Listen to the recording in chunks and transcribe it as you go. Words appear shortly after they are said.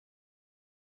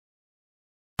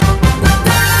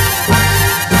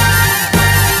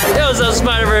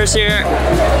Spiderverse here.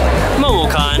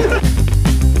 MOMOCON.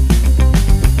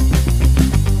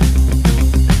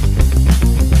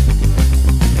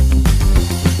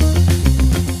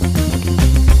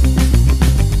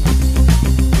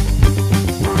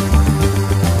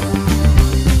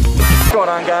 What's going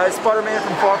on, guys? Spider-Man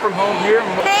from Far From Home here.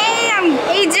 Hey, I'm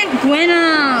Agent Gwen.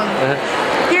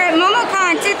 Here at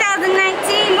MOMOCON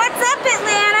 2019. What's up,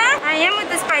 Atlanta? I am with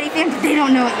the Spidey fam, but they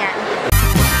don't know it yet.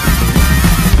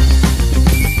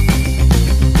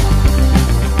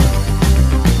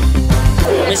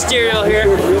 Mysterio here.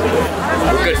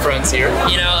 We're good friends here.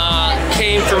 You know,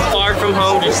 came from far from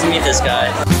home just to meet this guy.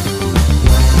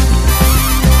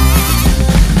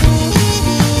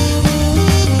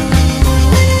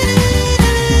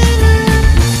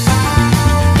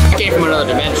 I came from another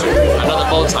dimension, another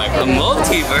multiverse. The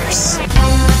multiverse.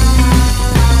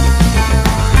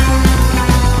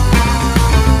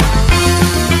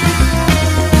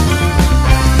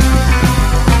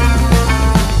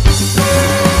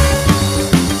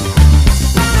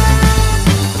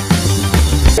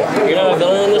 You're not a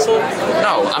villain in this one?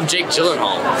 No, I'm Jake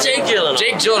Gyllenhaal. Jake Gyllenhaal.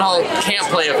 Jake Gyllenhaal can't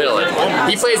play a villain.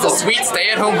 He plays the sweet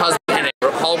stay-at-home husband in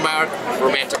a Hallmark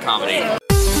romantic comedy.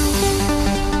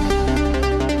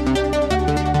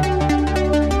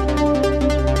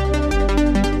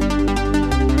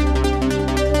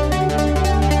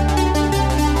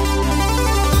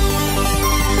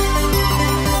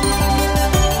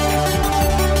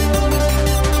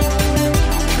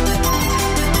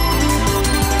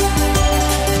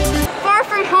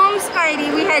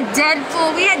 We had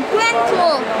Deadpool, we had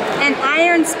Gwenpool, and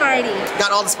Iron Spidey.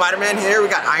 Got all the Spider-Man here, we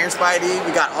got Iron Spidey,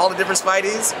 we got all the different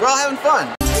Spideys. We're all having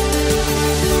fun.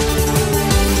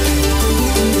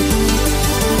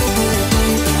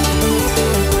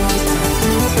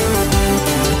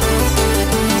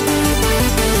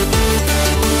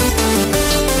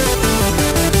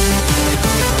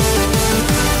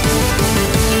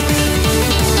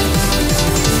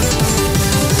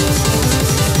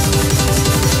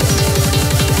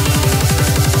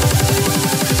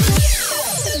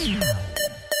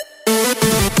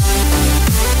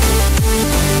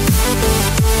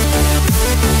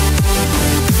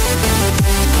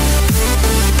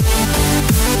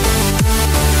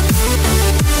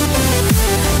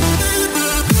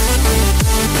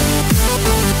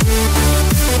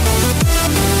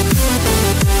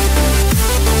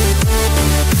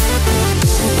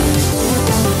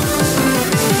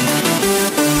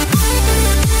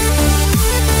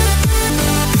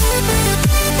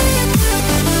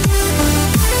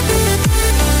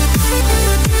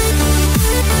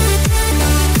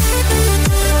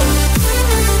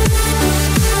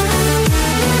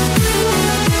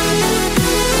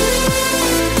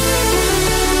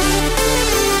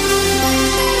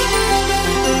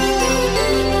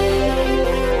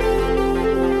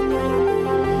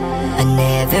 A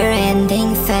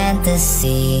never-ending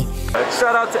fantasy.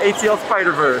 Shout out to ATL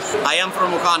Spiderverse. I am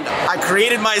from Wakanda. I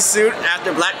created my suit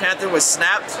after Black Panther was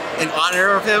snapped in honor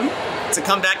of him to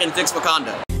come back and fix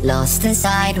Wakanda. Lost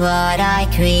inside what I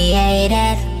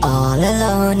created. All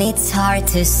alone, it's hard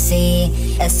to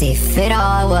see, as if it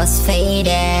all was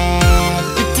faded.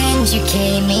 But then you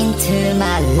came into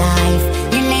my life.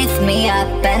 You lift me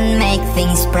up and make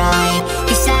things bright.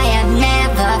 'Cause I have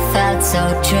never felt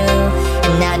so true,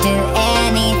 and I'll do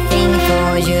anything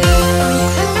for you.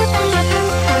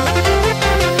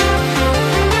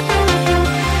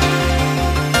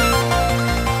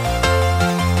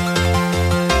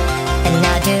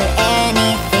 Do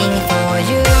anything for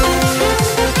you.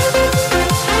 And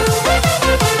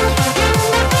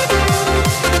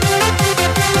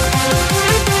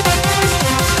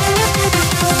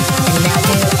I'll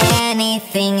do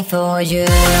anything for you.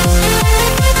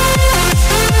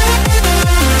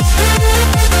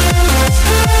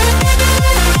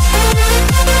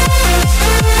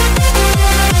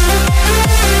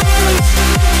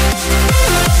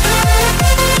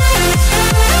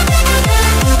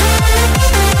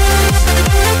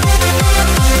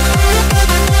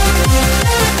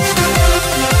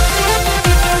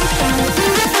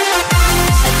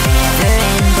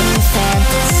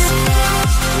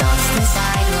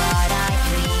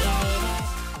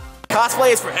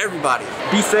 Cosplay is for everybody.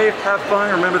 Be safe, have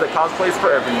fun, remember that cosplay is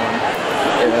for everyone.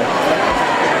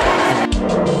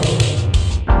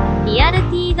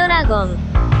 RealTDragon.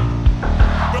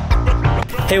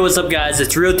 Hey, what's up guys,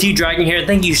 it's RealTDragon here.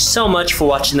 Thank you so much for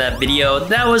watching that video.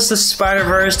 That was the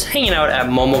Spiderverse hanging out at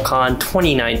MOMOCON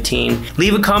 2019.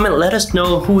 Leave a comment, let us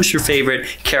know who was your favorite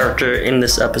character in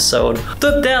this episode.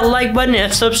 Click that like button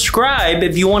and subscribe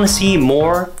if you want to see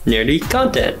more nerdy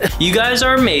content. You guys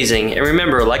are amazing, and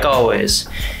remember, like always,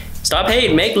 Stop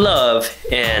hate, make love,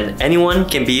 and anyone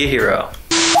can be a hero.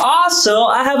 Also,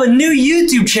 I have a new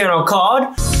YouTube channel called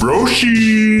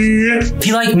Broshi. If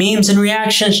you like memes and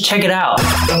reactions, check it out.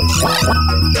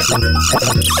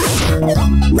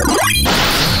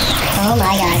 Oh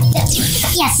my god.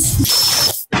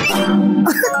 Yes!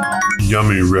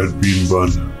 Yummy red bean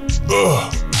bun.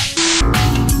 Ugh.